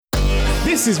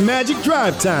This is Magic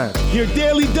Drive Time, your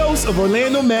daily dose of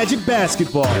Orlando Magic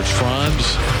basketball. Here's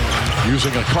Franz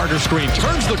using a Carter screen,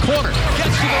 turns the corner,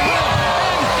 gets to the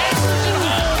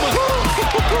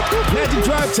rim, Magic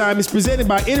Drive Time is presented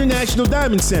by International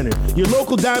Diamond Center, your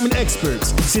local diamond experts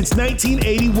since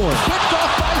 1981. Picked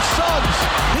off by Suggs.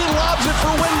 He lobs it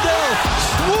for Wendell,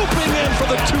 swooping in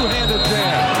for the two-handed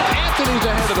jam. Anthony's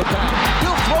ahead of the pack.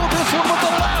 He'll throw this one with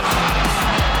the left.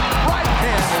 Right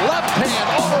hand, left hand,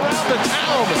 all around the town.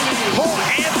 Cole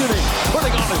Anthony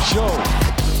putting on a show.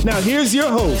 Now here's your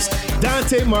host,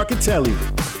 Dante Marchitelli.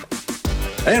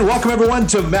 And welcome everyone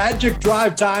to Magic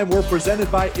Drive Time. We're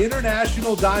presented by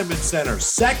International Diamond Center.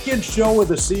 Second show of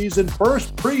the season,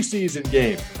 first preseason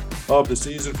game of the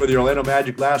season for the Orlando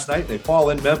Magic last night. They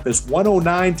fall in Memphis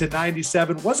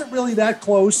 109-97. Wasn't really that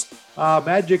close.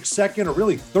 Magic's second or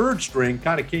really third string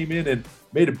kind of came in and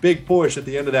made a big push at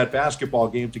the end of that basketball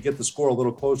game to get the score a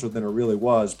little closer than it really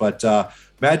was. But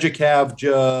Magic have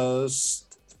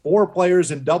just 4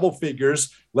 players in double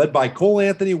figures, led by Cole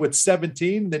Anthony with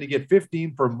 17. Then you get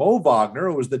 15 for Mo Wagner.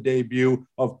 It was the debut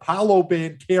of Paolo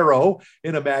Banchero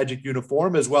in a Magic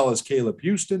uniform, as well as Caleb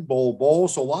Houston, Bol.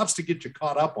 So lots to get you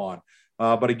caught up on.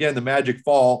 But again, the Magic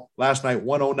fall last night,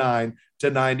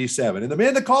 109-97. And the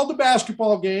man that called the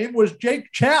basketball game was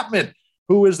Jake Chapman,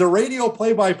 who is the radio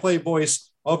play-by-play voice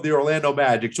of the Orlando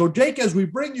Magic. So, Jake, as we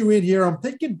bring you in here, I'm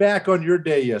thinking back on your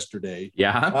day yesterday.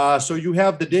 Yeah. So you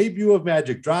have the debut of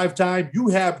Magic Drive Time. You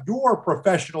have your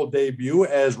professional debut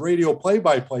as radio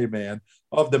play-by-play man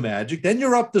of the Magic. Then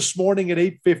you're up this morning at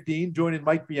 8:15, joining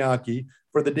Mike Bianchi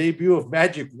for the debut of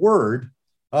Magic Word.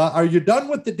 Are you done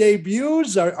with the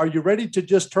debuts? Are you ready to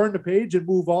just turn the page and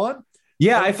move on?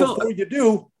 Yeah, I feel. Before you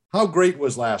do, how great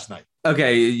was last night?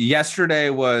 Okay, yesterday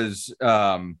was.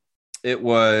 It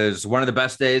was one of the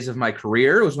best days of my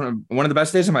career. It was one of the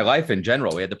best days of my life in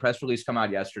general. We had the press release come out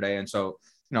yesterday. And so,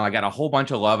 I got a whole bunch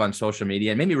of love on social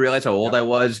media. It made me realize how old I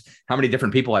was, how many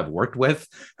different people I've worked with,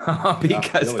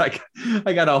 because really.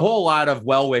 I got a whole lot of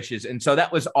well wishes. And so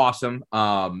that was awesome.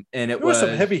 And there was some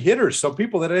heavy hitters, some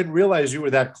people that I didn't realize you were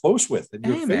that close with. And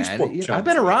your Facebook I've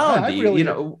been around. I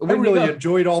really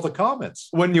enjoyed all the comments.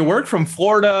 When you work from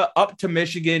Florida up to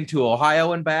Michigan to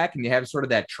Ohio and back, and you have sort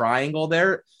of that triangle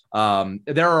there,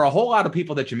 there are a whole lot of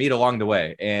people that you meet along the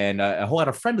way, and a whole lot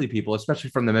of friendly people, especially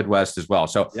from the Midwest as well.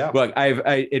 So look,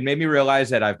 it made me realize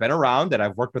that I've been around, that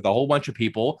I've worked with a whole bunch of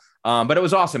people. But it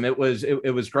was awesome. It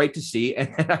was great to see.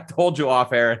 And I told you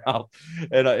off air,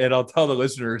 and I'll tell the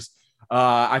listeners,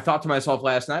 I thought to myself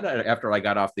last night after I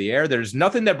got off the air, there's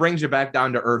nothing that brings you back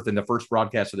down to earth in the first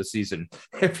broadcast of the season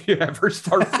if you ever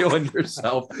start feeling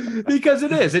yourself, because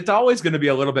it's always going to be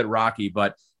a little bit rocky.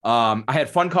 But I had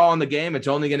fun calling the game. It's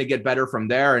only going to get better from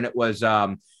there. And it was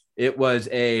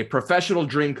a professional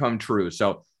dream come true.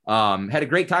 So had a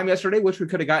great time yesterday. Wish we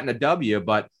could have gotten a W,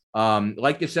 but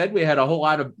like you said, we had a whole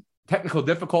lot of technical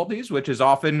difficulties, which is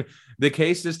often the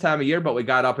case this time of year, but we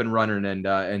got up and running,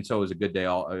 and so it was a good day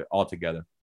all together.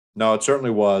 No, it certainly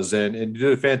was. And you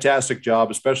did a fantastic job,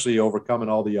 especially overcoming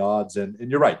all the odds. And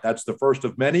you're right. That's the first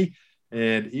of many,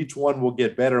 and each one will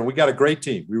get better. And we got a great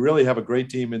team. We really have a great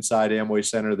team inside Amway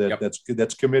Center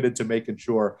that's committed to making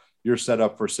sure you're set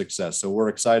up for success. So we're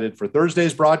excited for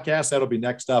Thursday's broadcast. That'll be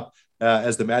next up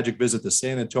as the Magic visit the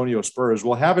San Antonio Spurs.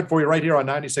 We'll have it for you right here on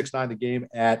 96.9 The Game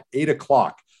at 8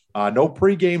 o'clock. No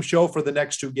pregame show for the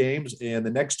next 2 games, and the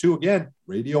next 2, again,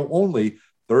 radio only,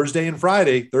 Thursday and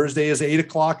Friday. Thursday is 8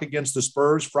 o'clock against the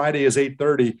Spurs. Friday is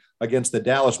 8:30 against the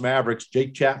Dallas Mavericks.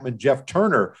 Jake Chapman, Jeff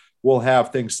Turner will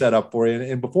have things set up for you.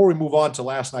 And before we move on to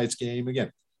last night's game,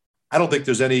 again, I don't think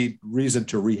there's any reason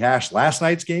to rehash last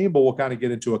night's game, but we'll kind of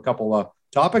get into a couple of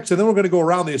topics, and then we're going to go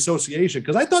around the association,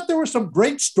 because I thought there were some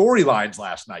great storylines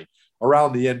last night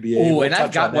around the NBA. Oh, and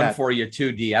I've got one for you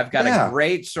too, D. I've got a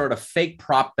great sort of fake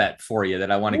prop bet for you that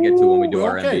I want to get to when we do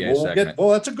our NBA segment.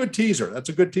 That's a good teaser. That's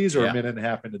a good teaser. A minute and a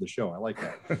half into the show. I like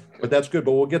that. But that's good.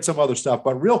 But we'll get some other stuff.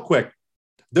 But real quick,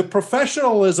 the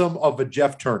professionalism of a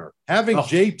Jeff Turner, having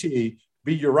JT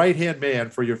be your right-hand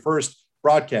man for your first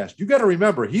broadcast. You got to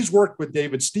remember, he's worked with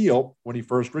David Steele when he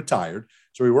first retired.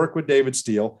 So he worked with David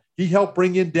Steele. He helped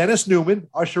bring in Dennis Newman,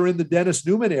 usher in the Dennis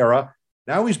Newman era.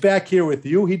 Now he's back here with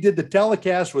you. He did the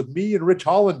telecast with me and Rich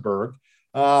Hollenberg,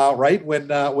 right when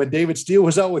David Steele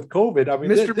was out with COVID. I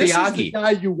mean, Mr. This Miyagi is the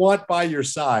guy you want by your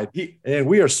side. And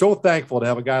we are so thankful to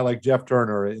have a guy like Jeff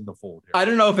Turner in the fold here. I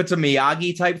don't know if it's a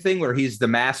Miyagi type thing where he's the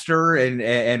master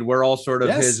and we're all sort of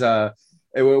his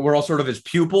we're all sort of his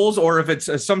pupils, or if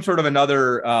it's some sort of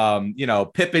another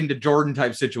Pippen to Jordan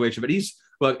type situation.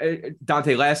 But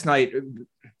Dante, last night,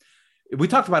 we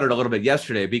talked about it a little bit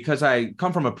yesterday because I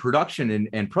come from a production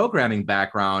and programming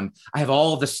background. I have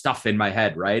all of the stuff in my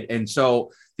head, right? And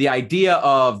so the idea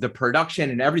of the production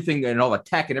and everything and all the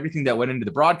tech and everything that went into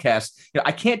the broadcast,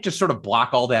 I can't just sort of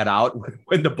block all that out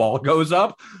when the ball goes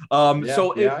up. I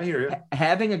hear you.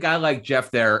 Having a guy like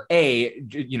Jeff there,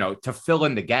 to fill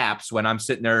in the gaps when I'm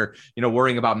sitting there,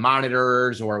 worrying about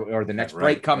monitors or the next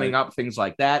break coming up, things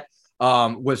like that,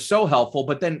 was so helpful.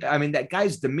 But then, that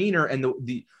guy's demeanor and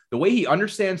the way he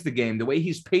understands the game, the way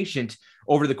he's patient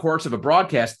over the course of a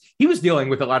broadcast, he was dealing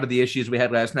with a lot of the issues we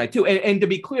had last night too. And to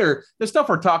be clear, the stuff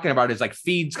we're talking about is like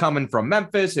feeds coming from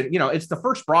Memphis and, it's the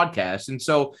first broadcast. And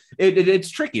so it's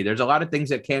tricky. There's a lot of things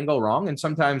that can go wrong. And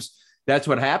sometimes that's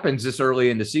what happens this early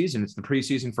in the season. It's the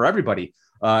preseason for everybody,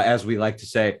 as we like to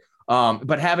say.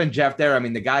 But having Jeff there,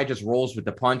 the guy just rolls with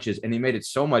the punches and he made it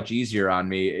so much easier on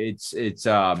me. It's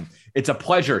a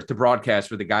pleasure to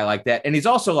broadcast with a guy like that. And he's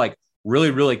also like,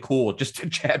 really, really cool just to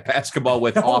chat basketball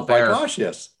with off air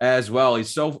as well.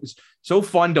 He's so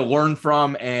fun to learn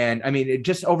from. And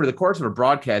just over the course of a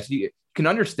broadcast, you can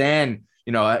understand,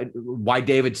 why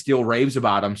David Steele raves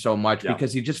about him so much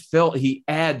because he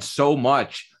adds so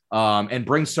much and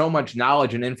brings so much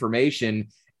knowledge and information.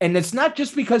 And it's not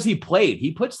just because he played,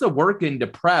 he puts the work into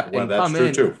prep and come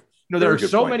in. Too. There are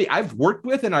so many I've worked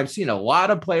with, and I've seen a lot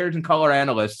of players and color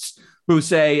analysts who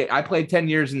say, I played 10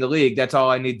 years in the league. That's all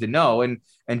I need to know. And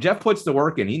Jeff puts the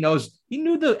work in. He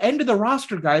knew the end of the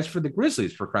roster guys for the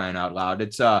Grizzlies, for crying out loud.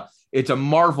 It's a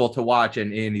marvel to watch.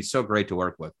 And he's so great to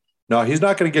work with. No, he's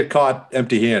not going to get caught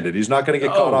empty-handed. He's not going to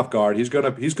get caught off guard. He's going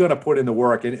to put in the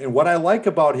work. And what I like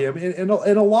about him, and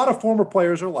a lot of former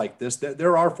players are like this.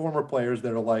 There are former players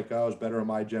that are like, I was better in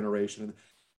my generation.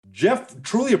 Jeff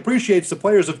truly appreciates the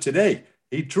players of today.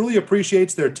 He truly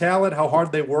appreciates their talent, how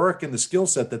hard they work, and the skill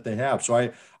set that they have.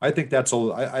 So I think that's a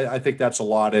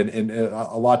lot, and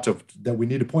a lot that we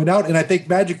need to point out. And I think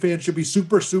Magic fans should be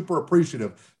super, super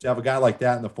appreciative to have a guy like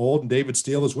that in the fold, and David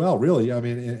Steele as well. Really,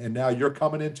 and now you're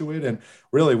coming into it, and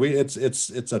really, it's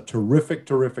a terrific,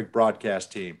 terrific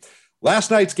broadcast team.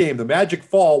 Last night's game, the Magic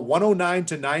fall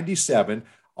 109-97.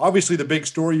 Obviously, the big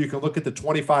story, you can look at the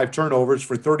 25 turnovers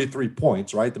for 33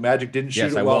 points, right? The Magic didn't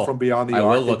shoot it well from beyond the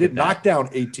arc. They did knock down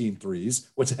 18 threes.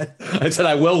 What's that? I said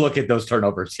I will look at those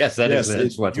turnovers. Yes,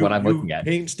 is what I'm looking at.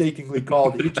 Painstakingly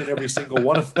called each and every single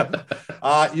one of them.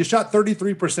 You shot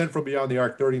 33% from beyond the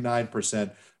arc,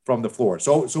 39% from the floor.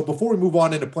 So before we move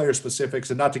on into player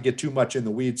specifics, and not to get too much in the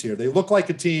weeds here, they look like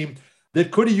a team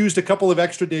that could have used a couple of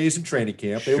extra days in training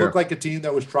camp. They look like a team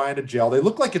that was trying to gel. They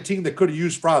look like a team that could have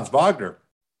used Franz Wagner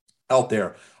out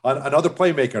there, another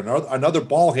playmaker, another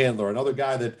ball handler, another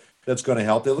guy that's going to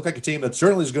help. They look like a team that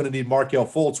certainly is going to need Markelle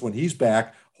Fultz when he's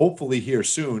back, hopefully here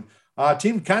soon.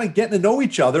 Team kind of getting to know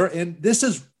each other, and this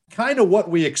is kind of what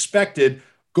we expected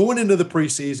going into the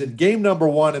preseason, game number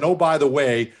one. And oh, by the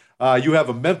way, you have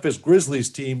a Memphis Grizzlies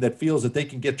team that feels that they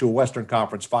can get to a Western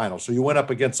Conference final. So you went up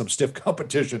against some stiff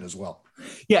competition as well.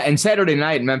 Yeah, and Saturday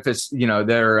night, Memphis,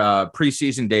 their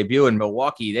preseason debut in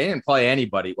Milwaukee, they didn't play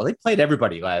anybody. Well, they played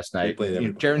everybody last night.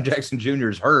 Jaren Jackson Jr.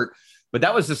 is hurt, but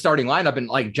that was the starting lineup. And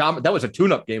that was a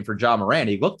tune-up game for Ja Morant.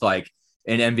 He looked like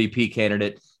an MVP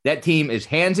candidate. That team is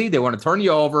handsy. They want to turn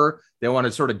you over. They want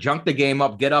to sort of junk the game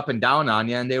up, get up and down on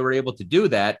you, and they were able to do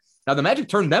that. Now, the Magic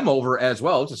turned them over as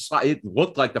well. It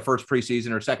looked like the first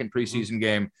preseason or second preseason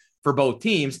game for both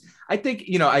teams. I think,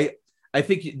 I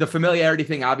think the familiarity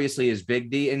thing obviously is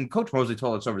big, D. And Coach Mosley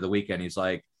told us over the weekend, he's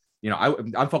like,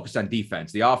 I'm focused on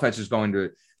defense. The offense is going to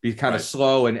be kind of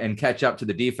slow and catch up to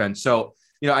the defense. So,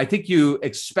 I think you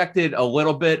expected a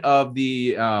little bit of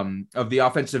the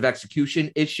offensive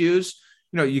execution issues.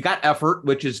 You got effort,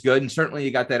 which is good. And certainly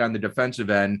you got that on the defensive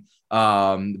end.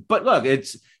 But look,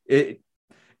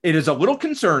 it is a little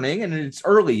concerning and it's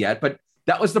early yet, but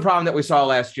that was the problem that we saw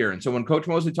last year. And so when Coach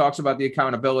Mosley talks about the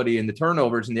accountability and the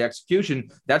turnovers and the execution,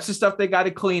 that's the stuff they got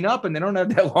to clean up, and they don't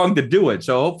have that long to do it.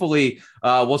 So hopefully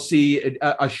we'll see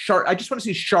I just want to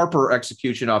see sharper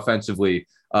execution offensively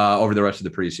over the rest of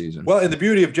the preseason. Well, and the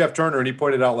beauty of Jeff Turner, and he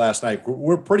pointed out last night,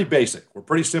 we're pretty basic. We're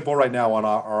pretty simple right now on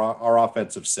our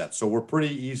offensive set. So we're pretty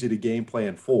easy to game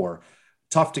plan for.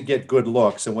 Tough to get good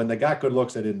looks. And when they got good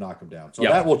looks, they didn't knock them down. So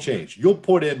that will change. You'll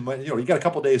put in, you got a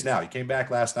couple days now. You came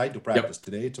back last night. You'll practice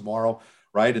today, tomorrow,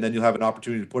 right? And then you'll have an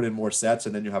opportunity to put in more sets,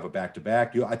 and then you have a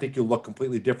back-to-back. I think you'll look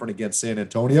completely different against San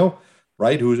Antonio,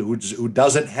 right? Who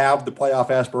doesn't have the playoff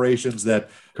aspirations that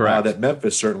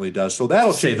Memphis certainly does. So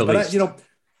that'll change. But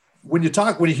when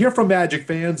you hear from Magic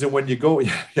fans, and when you go,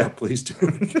 please do,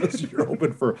 because you're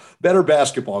hoping for better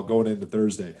basketball going into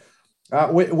Thursday.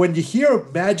 When you hear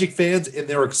Magic fans and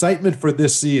their excitement for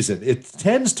this season, it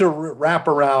tends to wrap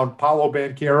around Paolo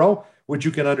Banchero, which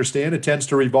you can understand. It tends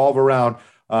to revolve around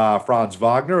Franz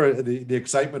Wagner, the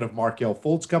excitement of Markelle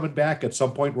Fultz coming back. At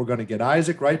some point, we're going to get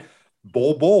Isaac, right?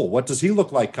 Bol, what does he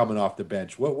look like coming off the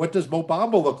bench? What does Mo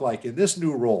Bamba look like in this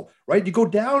new role, right? You go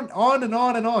down, on and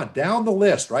on and on, down the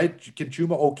list, right?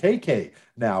 Chuma Okeke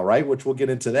now, right? Which we'll get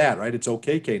into that, right? It's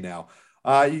Okeke now.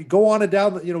 You go on and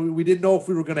down, we didn't know if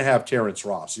we were going to have Terrence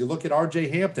Ross. You look at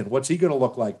RJ Hampton, what's he going to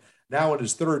look like now in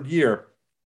his third year?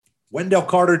 Wendell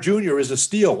Carter Jr. is a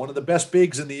steal, one of the best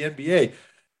bigs in the NBA.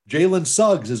 Jalen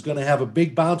Suggs is going to have a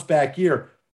big bounce back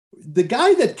year. The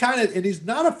guy that and he's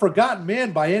not a forgotten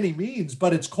man by any means,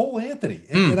 but it's Cole Anthony.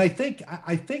 And I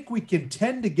think we can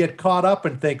tend to get caught up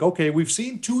and think, okay, we've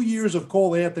seen 2 years of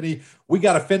Cole Anthony. We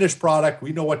got a finished product.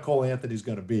 We know what Cole Anthony's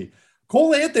going to be.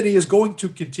 Cole Anthony is going to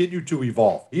continue to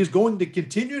evolve. He's going to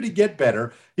continue to get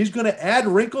better. He's going to add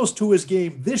wrinkles to his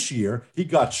game this year. He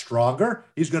got stronger.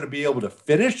 He's going to be able to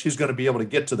finish. He's going to be able to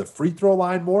get to the free throw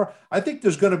line more. I think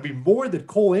there's going to be more that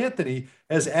Cole Anthony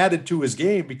has added to his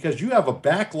game because you have a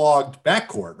backlogged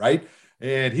backcourt, right?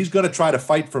 And he's going to try to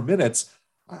fight for minutes.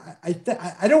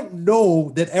 I don't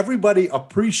know that everybody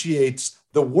appreciates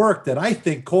the work that I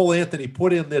think Cole Anthony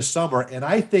put in this summer, and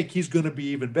I think he's going to be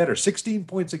even better. 16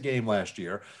 points a game last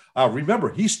year.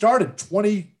 Remember, he started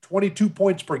 22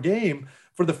 points per game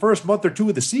for the first month or two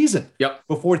of the season. Yep.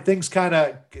 Before things kind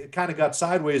of got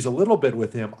sideways a little bit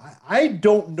with him. I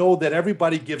don't know that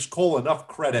everybody gives Cole enough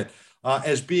credit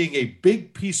as being a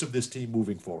big piece of this team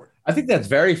moving forward. I think that's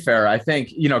very fair. I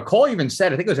think, Cole even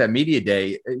said, I think it was at media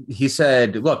day, he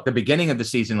said, look, the beginning of the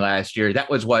season last year, that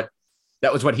was what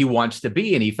he wants to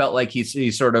be. And he felt like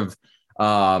he sort of,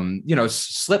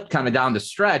 slipped kind of down the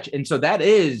stretch. And so that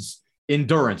is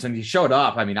endurance. And he showed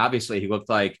up. I mean, obviously he looked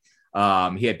like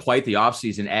he had quite the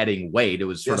offseason adding weight. It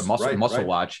was sort of muscle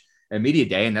watch at media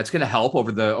day. And that's going to help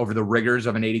over the rigors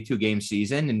of an 82 game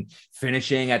season and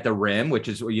finishing at the rim, which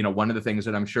is, one of the things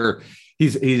that I'm sure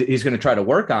he's going to try to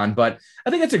work on. But I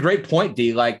think that's a great point,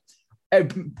 D. Like,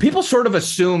 people sort of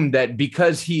assume that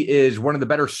because he is one of the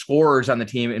better scorers on the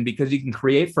team and because he can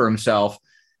create for himself,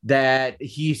 that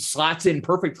he slots in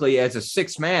perfectly as a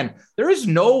sixth man. There is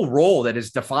no role that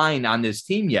is defined on this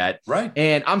team yet. Right.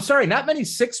 And I'm sorry, not many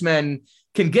six men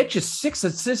can get you 6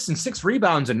 assists and 6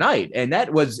 rebounds a night. And that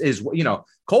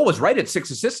Cole was right at 6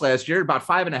 assists last year, about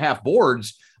 5.5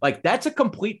 boards. Like, that's a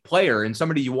complete player and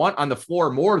somebody you want on the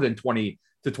floor more than 20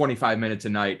 to 25 minutes a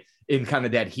night in kind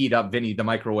of that heat up Vinny the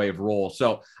microwave role.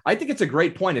 So I think it's a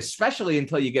great point, especially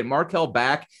until you get Markelle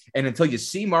back and until you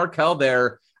see Markelle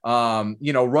there,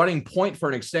 running point for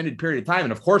an extended period of time.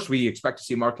 And of course we expect to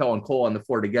see Markelle and Cole on the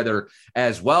floor together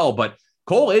as well. But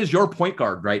Cole is your point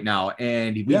guard right now.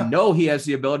 And we know he has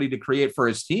the ability to create for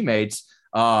his teammates.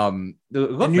 And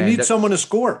you need someone to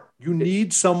score. You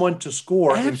need someone to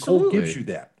score. Absolutely. And Cole gives you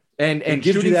that. And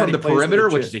shooting from the perimeter,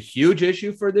 which is a huge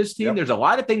issue for this team. Yep. There's a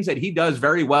lot of things that he does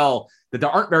very well that there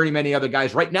aren't very many other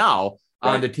guys right now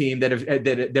on the team that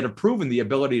have proven the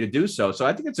ability to do so. So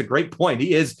I think it's a great point.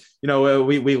 He is,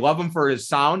 we love him for his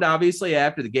sound, obviously,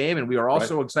 after the game. And we were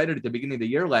also excited at the beginning of the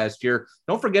year last year.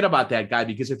 Don't forget about that guy,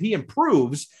 because if he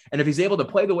improves and if he's able to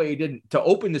play the way he did to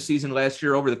open the season last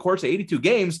year over the course of 82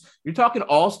 games, you're talking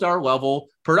all-star level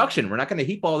production. We're not going to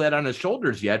heap all that on his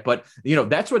shoulders yet, but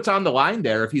that's what's on the line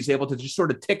there. If he's able to just sort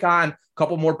of tick on a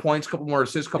couple more points, couple more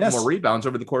assists, couple more rebounds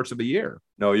over the course of the year.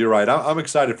 No, you're right. I'm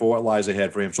excited for what lies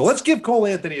ahead for him. So let's give Cole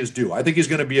Anthony his due. I think he's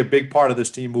going to be a big part of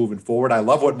this team moving forward. I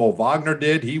love what Mo Wagner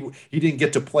did. He didn't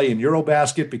get to play in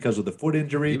Eurobasket because of the foot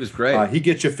injury. He was great. He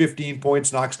gets you 15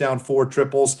 points, knocks down 4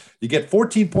 triples. You get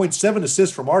 14.7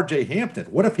 assists from RJ Hampton.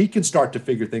 What if he can start to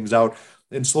figure things out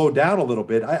and slow down a little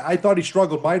bit? I thought he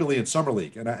struggled mightily in Summer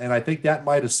League, and I think that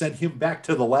might have sent him back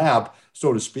to the lab,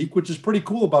 so to speak, which is pretty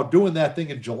cool about doing that thing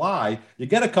in July. You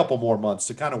get a couple more months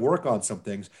to kind of work on some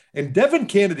things, and Devin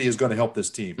Kennedy is going to help this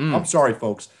team. I'm sorry,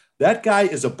 folks. That guy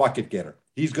is a bucket getter.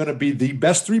 He's going to be the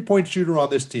best three-point shooter on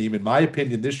this team, in my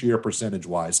opinion, this year,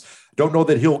 percentage-wise. Don't know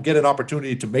that he'll get an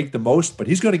opportunity to make the most, but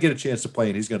he's going to get a chance to play,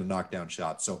 and he's going to knock down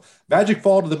shots. So Magic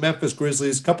fall to the Memphis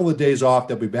Grizzlies. Couple of days off.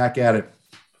 They'll be back at it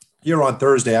here on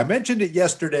Thursday. I mentioned it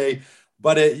yesterday,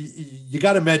 but you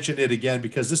got to mention it again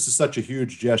because this is such a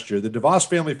huge gesture. The DeVos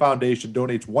Family Foundation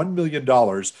donates $1 million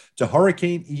to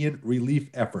Hurricane Ian relief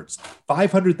efforts,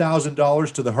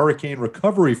 $500,000 to the Hurricane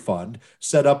Recovery Fund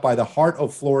set up by the Heart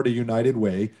of Florida United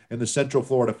Way and the Central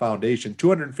Florida Foundation,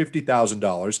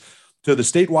 $250,000 to the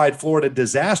statewide Florida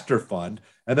Disaster Fund,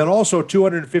 and then also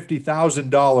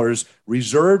 $250,000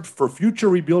 reserved for future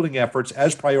rebuilding efforts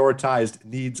as prioritized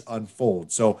needs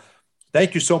unfold. So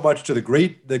Thank you so much to the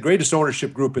greatest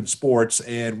ownership group in sports,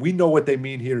 and we know what they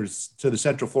mean here to the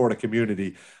Central Florida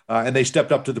community, and they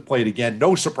stepped up to the plate again.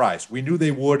 No surprise. We knew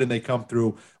they would, and they come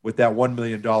through with that $1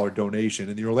 million donation.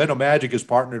 And the Orlando Magic has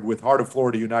partnered with Heart of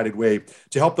Florida United Way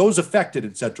to help those affected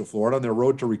in Central Florida on their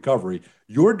road to recovery.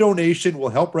 Your donation will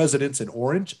help residents in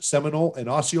Orange, Seminole, and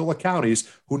Osceola counties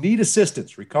who need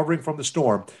assistance recovering from the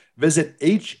storm. Visit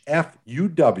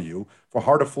HFUW for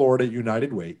Heart of Florida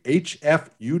United Way,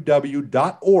 hfuw.org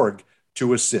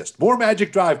to assist. More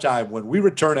Magic Drive Time when we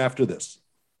return after this.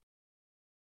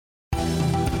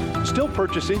 Still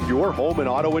purchasing your home and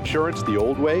auto insurance the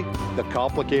old way, the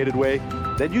complicated way?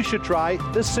 Then you should try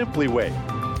the Simply way.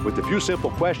 With a few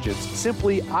simple questions,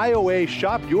 Simply IOA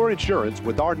shop your insurance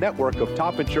with our network of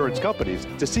top insurance companies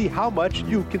to see how much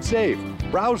you can save.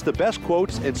 Browse the best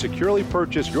quotes and securely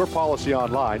purchase your policy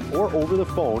online or over the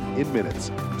phone in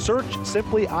minutes. Search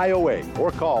Simply IOA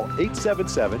or call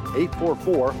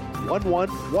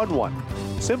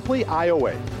 877-844-1111. Simply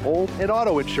IOA, home and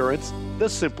auto insurance the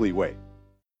Simply way.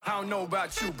 I don't know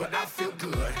about you, but I feel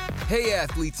good. Hey,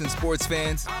 athletes and sports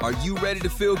fans, are you ready to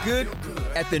feel good?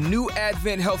 At the new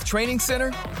Advent Health Training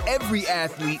Center, every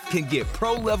athlete can get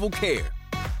pro-level care.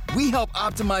 We help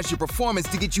optimize your performance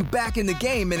to get you back in the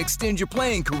game and extend your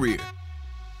playing career.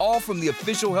 All from the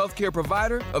official healthcare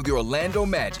provider of the Orlando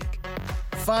Magic.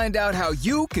 Find out how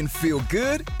you can feel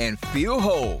good and feel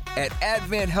whole at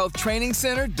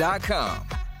AdventHealthTrainingCenter.com.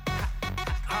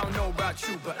 I don't know about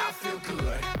you, but I feel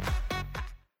good.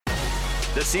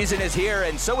 The season is here,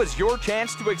 and so is your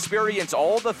chance to experience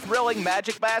all the thrilling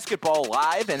Magic basketball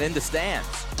live and in the stands.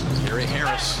 Gary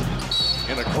Harris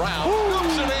in a crowd,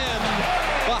 moves it in,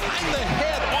 behind the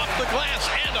head, off the glass,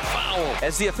 and a foul.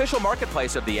 As the official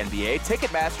marketplace of the NBA,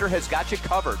 Ticketmaster has got you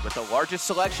covered with the largest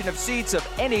selection of seats of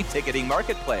any ticketing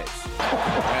marketplace.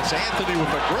 That's Anthony with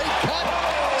a great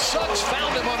cut. Suggs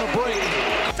found him on the break.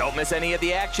 Don't miss any of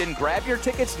the action. Grab your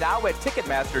tickets now at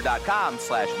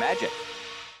Ticketmaster.com/magic.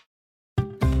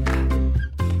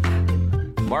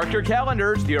 Mark your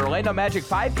calendars. The Orlando Magic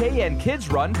 5K and Kids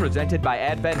Run presented by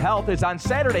Advent Health is on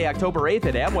Saturday, October 8th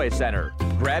at Amway Center.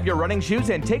 Grab your running shoes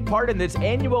and take part in this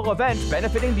annual event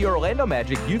benefiting the Orlando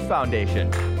Magic Youth Foundation.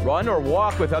 Run or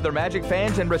walk with other Magic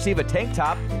fans and receive a tank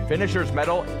top, finisher's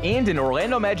medal, and an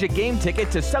Orlando Magic game ticket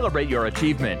to celebrate your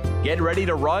achievement. Get ready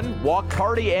to run, walk,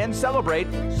 party, and celebrate.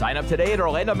 Sign up today at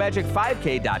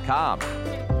OrlandoMagic5K.com.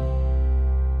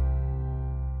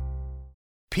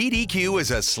 PDQ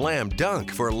is a slam dunk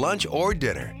for lunch or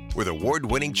dinner with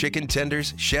award-winning chicken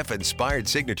tenders, chef-inspired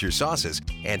signature sauces,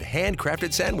 and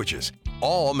handcrafted sandwiches,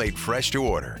 all made fresh to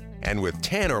order. And with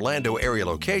 10 Orlando area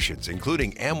locations,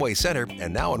 including Amway Center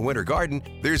and now in Winter Garden,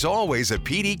 there's always a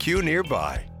PDQ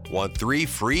nearby. Want 3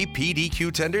 free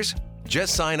PDQ tenders?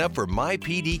 Just sign up for My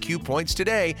PDQ Points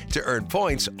today to earn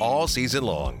points all season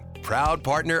long. Proud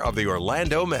partner of the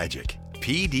Orlando Magic.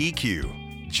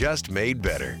 PDQ, just made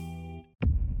better.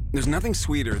 There's nothing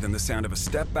sweeter than the sound of a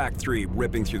step-back 3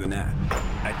 ripping through the net.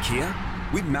 At Kia,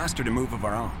 we've mastered a move of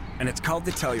our own, and it's called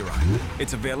the Telluride.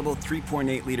 Its available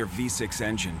 3.8-liter V6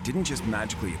 engine didn't just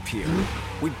magically appear.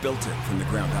 We built it from the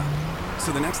ground up.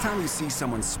 So the next time you see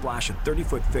someone splash a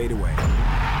 30-foot fadeaway,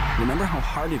 remember how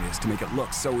hard it is to make it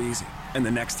look so easy. And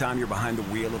the next time you're behind the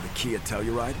wheel of the Kia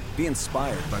Telluride, be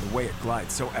inspired by the way it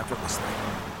glides so effortlessly.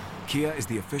 Kia is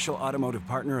the official automotive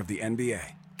partner of the NBA.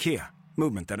 Kia,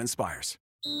 movement that inspires.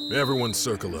 Everyone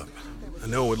circle up. I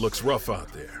know it looks rough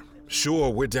out there.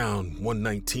 Sure, we're down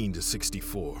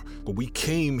 119-64, but we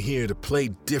came here to play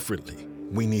differently.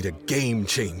 We need a game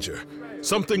changer.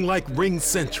 Something like Ring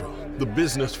Central, the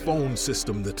business phone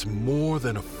system that's more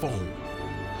than a phone.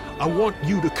 I want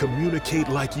you to communicate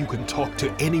like you can talk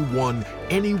to anyone,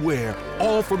 anywhere,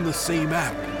 all from the same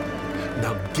app.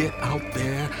 Now get out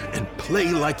there and play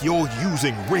like you're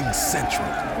using Ring Central.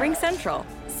 Ring Central.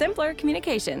 Simpler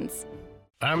communications.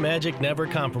 Our Magic never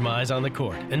compromise on the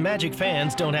court, and Magic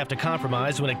fans don't have to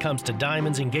compromise when it comes to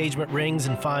diamonds, engagement rings,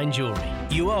 and fine jewelry.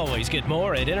 You always get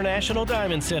more at International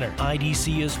Diamond Center.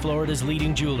 IDC is Florida's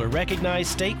leading jeweler,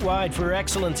 recognized statewide for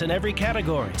excellence in every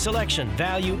category, selection,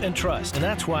 value, and trust. And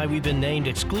that's why we've been named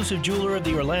exclusive jeweler of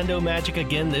the Orlando Magic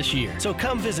again this year. So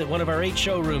come visit one of our 8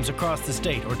 showrooms across the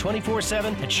state or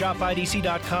 24/7 at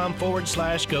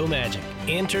shopidc.com/Go Magic.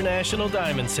 International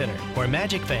Diamond Center, where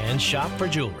Magic fans shop for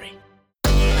jewelry.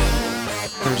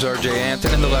 There's R.J.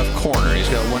 Anthony in the left corner. He's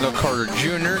got Wendell Carter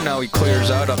Jr. Now he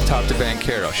clears out up top to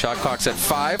Banchero. Shot clock's at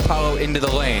 5. Paulo into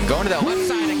the lane. Going to that left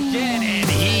side again, and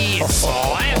he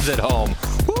slams it home.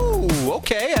 Woo! Ooh,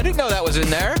 okay. I didn't know that was in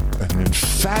there. An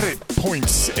emphatic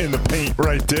points in the paint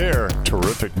right there.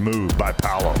 Terrific move by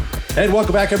Paolo. And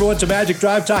welcome back, everyone, to Magic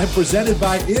Drive Time, presented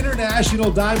by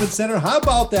International Diamond Center. How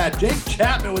about that? Jake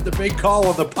Chapman with the big call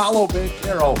on the Paolo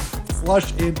Banchero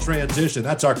flush in transition.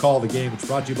 That's our call of the game. It's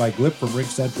brought to you by Glip from Ring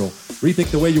Central.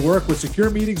 Rethink the way you work with secure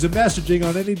meetings and messaging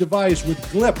on any device with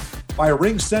Glip by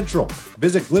Ring Central.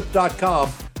 Visit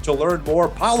glip.com to learn more.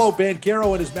 Paolo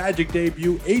Banchero in his Magic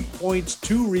debut, 8 points,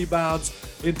 2 rebounds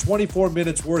in 24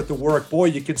 minutes worth of work. Boy,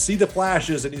 you can see the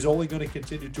flashes, and he's only going to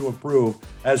continue to improve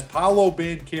as Paolo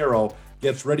Banchero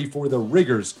gets ready for the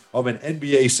rigors of an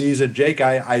NBA season. Jake,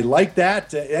 I like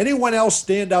that. Anyone else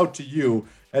stand out to you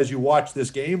as you watch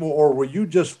this game, or were you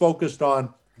just focused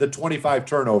on the 25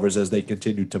 turnovers as they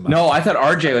continue to mount? No, I thought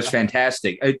RJ was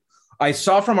fantastic. I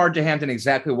saw from RJ Hampton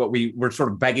exactly what we were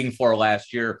sort of begging for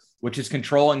last year, which is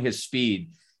controlling his speed.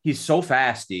 He's so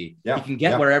fast. He can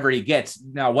get wherever he gets.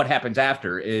 Now, what happens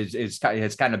after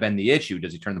has kind of been the issue.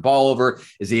 Does he turn the ball over?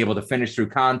 Is he able to finish through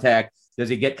contact? Does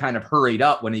he get kind of hurried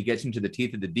up when he gets into the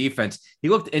teeth of the defense? He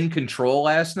looked in control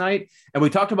last night. And we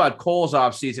talked about Cole's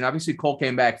offseason. Obviously, Cole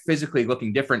came back physically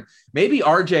looking different. Maybe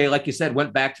RJ, like you said,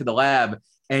 went back to the lab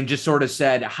and just sort of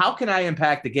said, how can I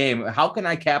impact the game? How can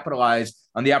I capitalize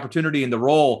on the opportunity and the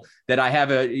role that I have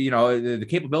the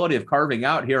capability of carving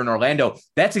out here in Orlando?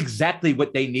 That's exactly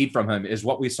what they need from him, is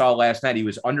what we saw last night. He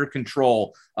was under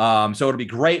control. So it'll be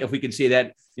great if we can see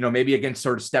that, maybe against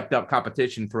sort of stepped up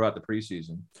competition throughout the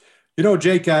preseason.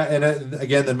 Jake,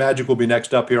 again, the Magic will be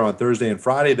next up here on Thursday and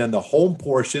Friday. Then the home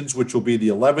portions, which will be the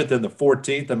 11th and the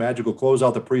 14th. The Magic will close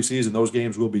out the preseason. Those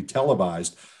games will be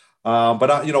televised.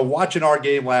 But watching our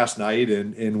game last night,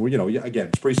 and again,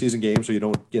 it's preseason game, so you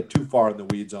don't get too far in the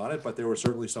weeds on it. But there were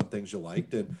certainly some things you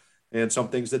liked, and some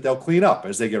things that they'll clean up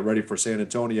as they get ready for San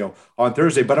Antonio on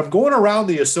Thursday. But I'm going around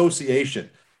the association,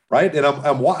 right? And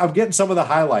I'm getting some of the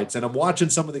highlights, and I'm watching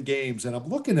some of the games, and I'm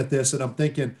looking at this, and I'm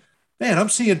thinking, man, I'm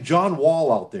seeing John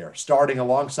Wall out there starting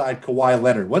alongside Kawhi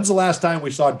Leonard. When's the last time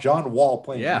we saw John Wall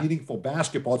playing meaningful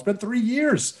basketball? It's been 3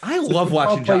 years. I love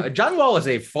watching John Wall is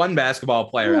a fun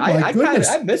basketball player. Oh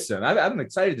I miss him. I'm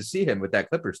excited to see him with that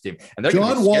Clippers team. And they're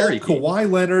John Wall, scary Kawhi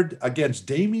Leonard against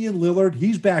Damian Lillard.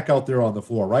 He's back out there on the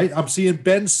floor, right? I'm seeing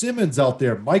Ben Simmons out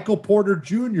there, Michael Porter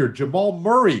Jr., Jamal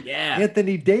Murray,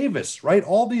 Anthony Davis, right?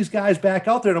 All these guys back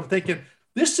out there. And I'm thinking,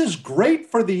 this is great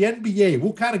for the NBA.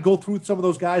 We'll kind of go through some of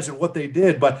those guys and what they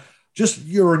did, but just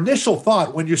your initial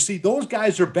thought when you see those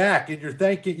guys are back and you're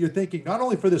thinking not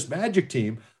only for this Magic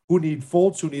team who need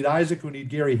Fultz, who need Isaac, who need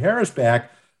Gary Harris back,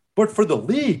 but for the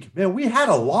league. Man, we had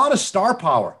a lot of star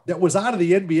power that was out of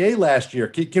the NBA last year.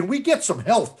 Can we get some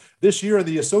health this year in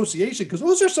the association? Because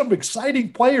those are some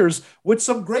exciting players with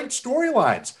some great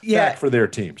storylines back for their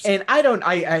teams. And I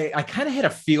kind of had a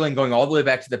feeling going all the way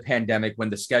back to the pandemic when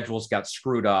the schedules got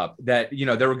screwed up that,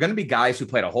 there were going to be guys who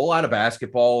played a whole lot of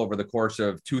basketball over the course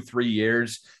of 2-3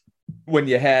 years when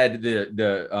you had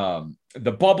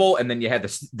the bubble and then you had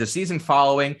the season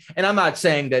following. And I'm not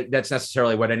saying that that's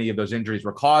necessarily what any of those injuries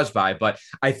were caused by, but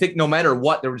I think no matter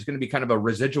what, there was going to be kind of a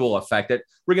residual effect that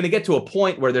we're going to get to a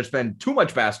point where there's been too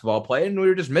much basketball play and we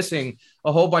were just missing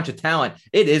a whole bunch of talent.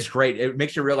 It is great. It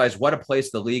makes you realize what a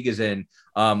place the league is in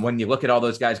when you look at all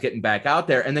those guys getting back out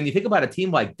there. And then you think about a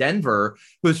team like Denver,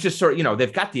 who's just sort of,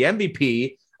 they've got the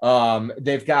MVP.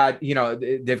 They've got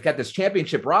this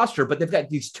championship roster, but they've got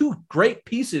these two great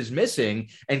pieces missing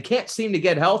and can't seem to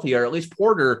get healthy, or at least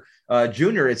Porter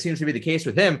Jr. It seems to be the case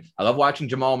with him. I love watching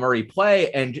Jamal Murray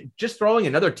play and just throwing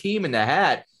another team in the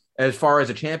hat as far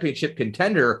as a championship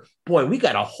contender. Boy, we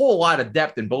got a whole lot of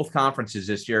depth in both conferences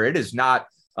this year. It is not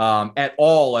at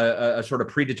all a sort of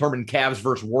predetermined Cavs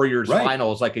versus Warriors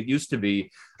finals like it used to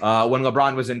be when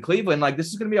LeBron was in Cleveland. Like, this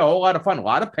is going to be a whole lot of fun, a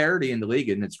lot of parity in the league,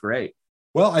 and it's great.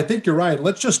 Well, I think you're right.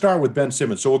 Let's just start with Ben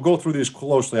Simmons. So we'll go through these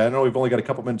closely. I know we've only got a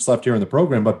couple minutes left here in the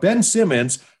program, but Ben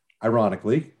Simmons,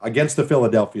 ironically, against the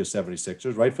Philadelphia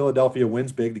 76ers, right? Philadelphia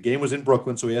wins big. The game was in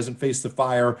Brooklyn, so he hasn't faced the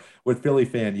fire with Philly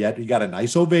fan yet. He got a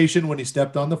nice ovation when he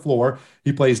stepped on the floor.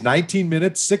 He plays 19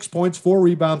 minutes, 6 points, 4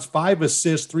 rebounds, 5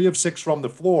 assists, 3 of 6 from the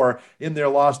floor in their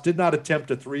loss. Did not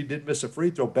attempt a three, did miss a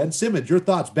free throw. Ben Simmons, your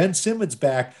thoughts? Ben Simmons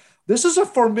back. This is a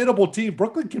formidable team.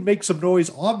 Brooklyn can make some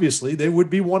noise. Obviously, they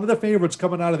would be one of the favorites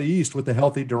coming out of the East with the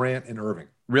healthy Durant and Irving.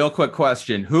 Real quick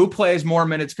question. Who plays more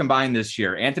minutes combined this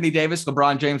year? Anthony Davis,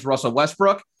 LeBron James, Russell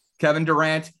Westbrook, Kevin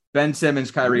Durant, Ben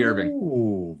Simmons, Kyrie Irving.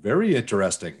 Ooh, very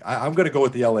interesting. I'm going to go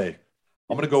with the LA. I'm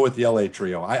going to go with the LA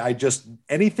trio. I just,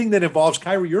 anything that involves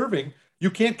Kyrie Irving,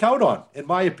 you can't count on, in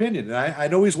my opinion. And I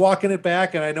know he's walking it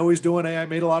back, and I know he's doing, I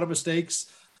made a lot of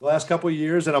mistakes the last couple of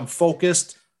years, and I'm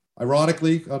focused.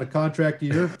 Ironically, on a contract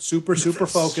year, super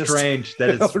focused. Strange. That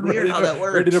is weird how that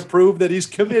works. Ready to prove that he's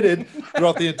committed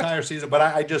throughout the entire season. But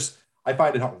I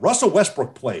find it hard. Russell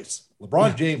Westbrook plays.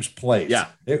 LeBron James plays. Yeah.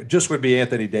 It just would be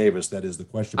Anthony Davis that is the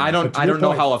question. I don't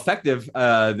know how effective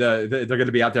they're going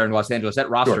to be out there in Los Angeles. That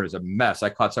roster is a mess. I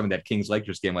caught some of that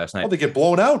Kings-Lakers game last night. Oh, they get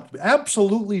blown out.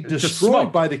 Absolutely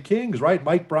destroyed by the Kings, right?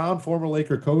 Mike Brown, former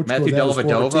Laker coach. Matthew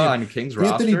Dellavedova on Kings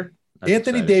roster.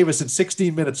 Anthony Davis in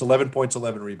 16 minutes, 11 points,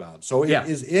 11 rebounds. So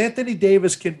is Anthony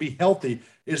Davis can be healthy.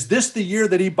 Is this the year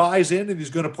that he buys in and he's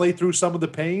going to play through some of the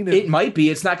pain? It might be.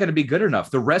 It's not going to be good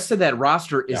enough. The rest of that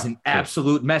roster is an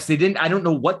absolute mess. I don't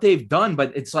know what they've done,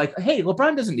 but it's like, hey,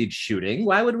 LeBron doesn't need shooting.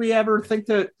 Why would we ever think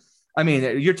that? I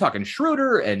mean, you're talking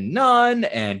Schroeder and Nunn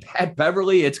and Pat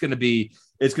Beverly. It's going to be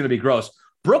gross.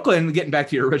 Brooklyn, getting back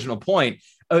to your original point,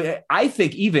 I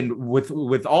think even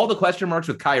with all the question marks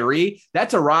with Kyrie,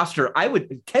 that's a roster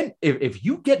if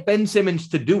you get Ben Simmons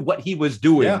to do what he was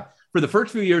doing for the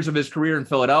first few years of his career in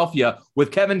Philadelphia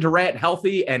with Kevin Durant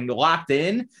healthy and locked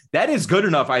in, that is good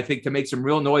enough, I think, to make some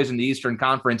real noise in the Eastern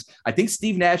Conference. I think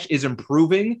Steve Nash is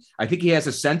improving. I think he has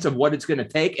a sense of what it's going to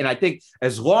take. And I think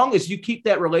as long as you keep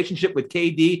that relationship with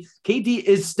KD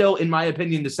is still, in my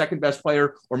opinion, the second best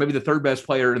player or maybe the third best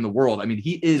player in the world. I mean,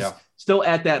 he is still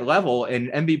at that level and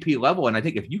MVP level. And I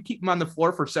think if you keep him on the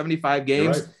floor for 75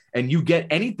 games and you get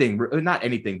not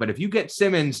anything, but if you get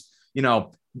Simmons,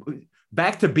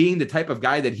 back to being the type of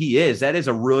guy that he is, that is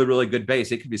a really, really good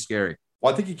base. It could be scary.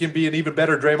 Well, I think he can be an even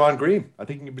better Draymond Green. I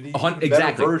think he can be an even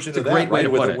better version of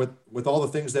that, with all the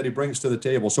things that he brings to the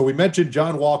table. So we mentioned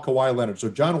John Wall, Kawhi Leonard. So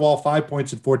John Wall, 5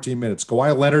 points in 14 minutes.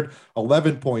 Kawhi Leonard,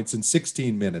 11 points in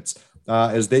 16 minutes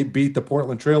as they beat the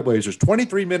Portland Trailblazers.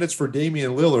 23 minutes for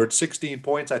Damian Lillard, 16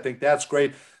 points. I think that's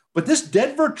great. But this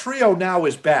Denver trio now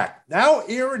is back. Now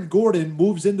Aaron Gordon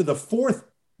moves into the fourth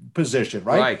position,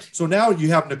 right? So now you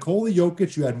have Nikola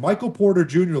Jokic, you had Michael Porter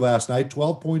Jr. last night,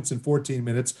 12 points in 14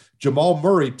 minutes, Jamal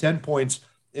Murray, 10 points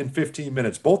in 15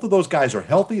 minutes. Both of those guys are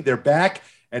healthy, they're back,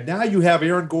 and now you have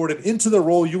Aaron Gordon into the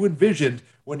role you envisioned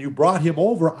when you brought him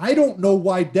over. I don't know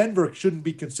why Denver shouldn't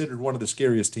be considered one of the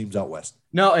scariest teams out west.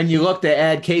 No, and you look to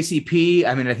add KCP.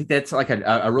 I mean, I think that's like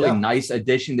a really nice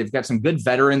addition. They've got some good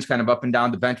veterans kind of up and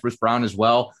down the bench, Bruce Brown as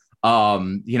well.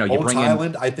 You bring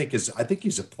Highland, I think he's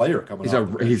a player coming.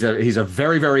 He's a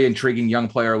very, very intriguing young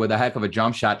player with a heck of a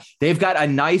jump shot. They've got a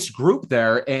nice group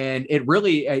there, and it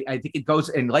really, I think it goes,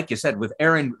 and like you said, with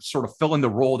Aaron sort of filling the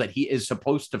role that he is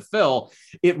supposed to fill,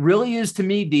 it really is to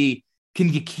me can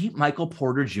you keep Michael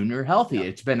Porter Jr. healthy?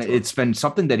 It's been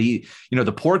something that he,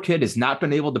 the poor kid has not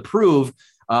been able to prove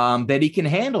that he can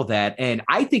handle that. And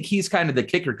I think he's kind of the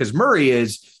kicker because Murray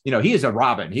is, he is a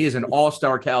Robin. He is an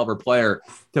all-star caliber player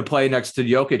to play next to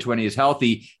Jokic when he's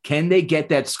healthy. Can they get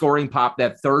that scoring pop,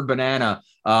 that third banana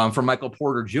from Michael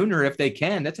Porter Jr.? If they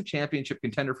can, that's a championship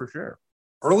contender for sure.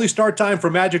 Early start time for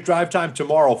Magic Drive Time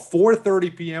tomorrow,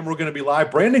 4:30 p.m. We're going to be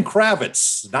live. Brandon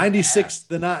Kravitz,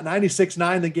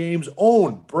 96.9 The Game's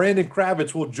own Brandon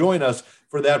Kravitz will join us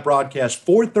for that broadcast.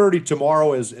 4:30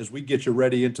 tomorrow as we get you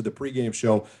ready into the pregame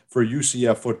show for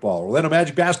UCF football. Orlando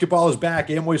Magic basketball is back.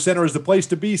 Amway Center is the place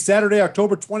to be. Saturday,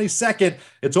 October 22nd.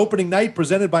 It's opening night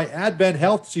presented by Advent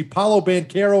Health. See Paolo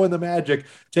Banchero and the Magic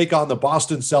take on the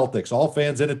Boston Celtics. All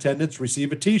fans in attendance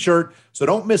receive a t-shirt, so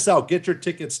don't miss out. Get your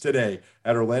tickets today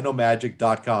at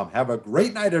OrlandoMagic.com. Have a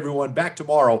great night, everyone. Back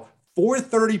tomorrow,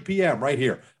 4:30 p.m. right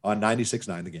here on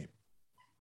 96.9 The Game.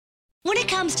 When it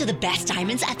comes to the best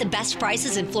diamonds at the best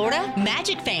prices in Florida,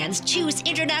 Magic fans choose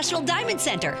International Diamond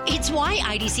Center. It's why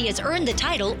IDC has earned the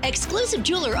title Exclusive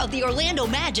Jeweler of the Orlando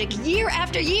Magic year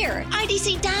after year.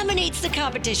 IDC dominates the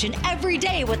competition every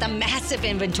day with a massive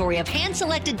inventory of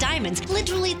hand-selected diamonds,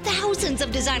 literally thousands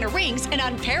of designer rings, an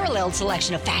unparalleled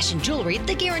selection of fashion jewelry,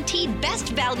 the guaranteed best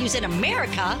values in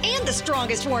America, and the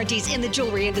strongest warranties in the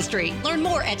jewelry industry. Learn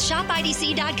more at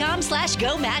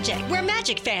shopidc.com/GoMagic, where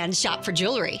Magic fans shop for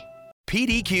jewelry.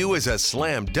 PDQ is a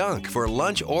slam dunk for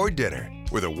lunch or dinner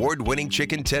with award-winning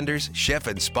chicken tenders,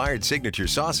 chef-inspired signature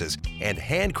sauces, and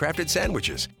handcrafted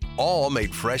sandwiches, all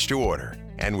made fresh to order.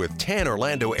 And with 10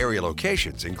 Orlando area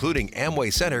locations, including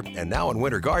Amway Center and now in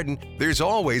Winter Garden, there's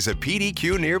always a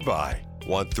PDQ nearby.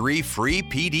 Want 3 free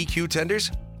PDQ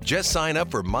tenders? Just sign up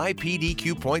for My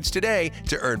PDQ Points today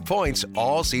to earn points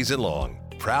all season long.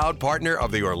 Proud partner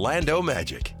of the Orlando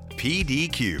Magic.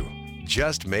 PDQ,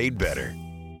 just made better.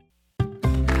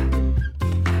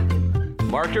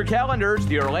 Mark your calendars.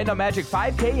 The Orlando Magic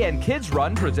 5K and Kids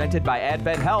Run presented by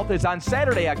Advent Health is on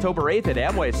Saturday, October 8th at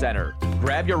Amway Center.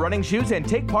 Grab your running shoes and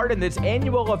take part in this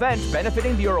annual event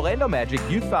benefiting the Orlando Magic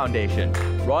Youth Foundation.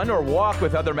 Run or walk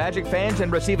with other Magic fans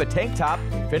and receive a tank top,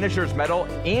 finisher's medal,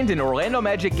 and an Orlando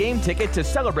Magic game ticket to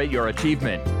celebrate your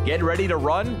achievement. Get ready to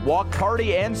run, walk,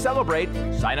 party, and celebrate.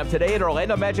 Sign up today at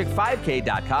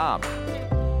OrlandoMagic5K.com.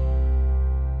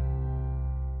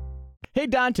 Hey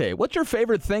Dante, what's your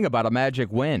favorite thing about a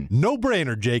Magic win? No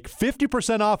brainer, Jake.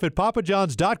 50% off at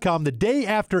papajohns.com the day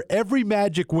after every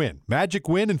Magic win. Magic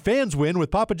win and fans win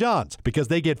with Papa John's because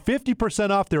they get 50%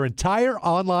 off their entire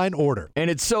online order. And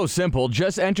it's so simple.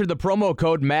 Just enter the promo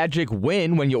code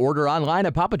MAGICWIN when you order online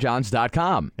at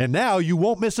papajohns.com. And now you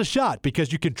won't miss a shot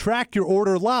because you can track your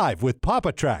order live with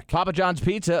Papa Track. Papa John's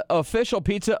Pizza, official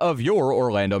pizza of your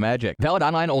Orlando Magic. Valid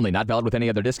online only, not valid with any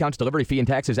other discounts. Delivery fee and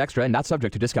taxes extra and not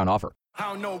subject to discount offer. I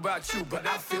don't know about you, but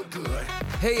I feel good.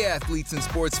 Hey athletes and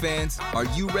sports fans, are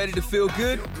you ready to feel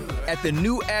good? At the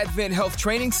new Advent Health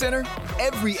Training Center,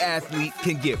 every athlete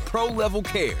can get pro-level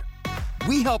care.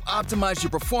 We help optimize your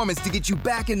performance to get you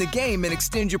back in the game and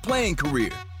extend your playing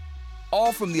career.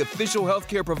 All from the official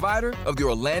healthcare provider of the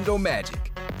Orlando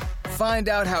Magic. Find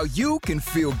out how you can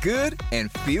feel good and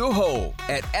feel whole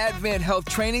at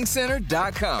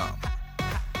AdventHealthTrainingCenter.com.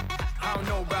 I don't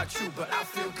know about you, but I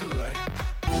feel good.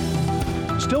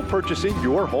 Still purchasing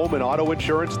your home and auto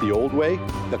insurance the old way,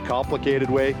 the complicated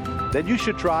way? Then you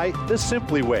should try the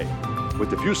Simply way.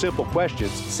 With a few simple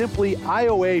questions, Simply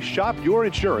IOA shop your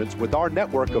insurance with our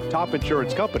network of top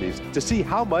insurance companies to see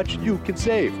how much you can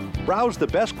save. Browse the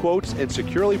best quotes and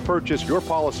securely purchase your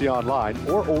policy online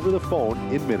or over the phone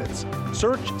in minutes.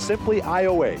 Search Simply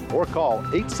IOA or call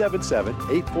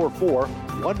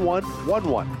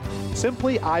 877-844-1111.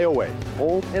 Simply IOA,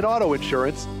 home and auto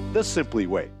insurance the Simply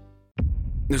way.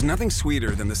 There's nothing sweeter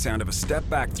than the sound of a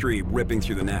step-back three ripping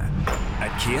through the net.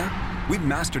 At Kia, we've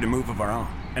mastered a move of our own,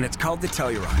 and it's called the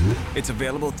Telluride. Its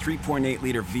available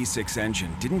 3.8-liter V6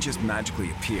 engine didn't just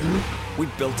magically appear. We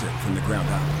built it from the ground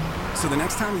up. So the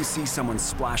next time you see someone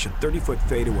splash a 30-foot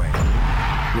fadeaway,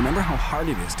 remember how hard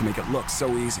it is to make it look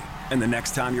so easy. And the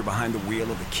next time you're behind the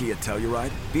wheel of the Kia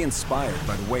Telluride, be inspired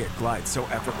by the way it glides so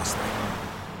effortlessly.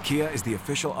 Kia is the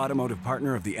official automotive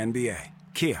partner of the NBA.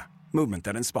 Kia, movement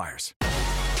that inspires.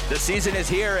 The season is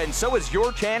here, and so is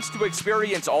your chance to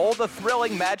experience all the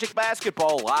thrilling Magic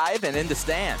basketball live and in the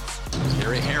stands.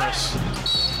 Gary Harris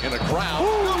in a crowd,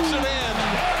 moves it in,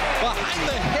 behind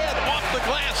the head, off the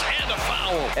glass, and a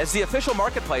foul. As the official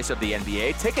marketplace of the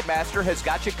NBA, Ticketmaster has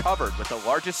got you covered with the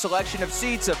largest selection of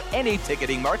seats of any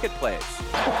ticketing marketplace.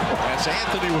 That's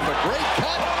Anthony with a great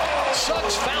cut.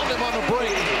 Suggs found him on the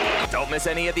break. Don't miss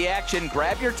any of the action.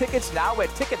 Grab your tickets now at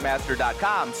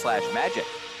Ticketmaster.com/magic.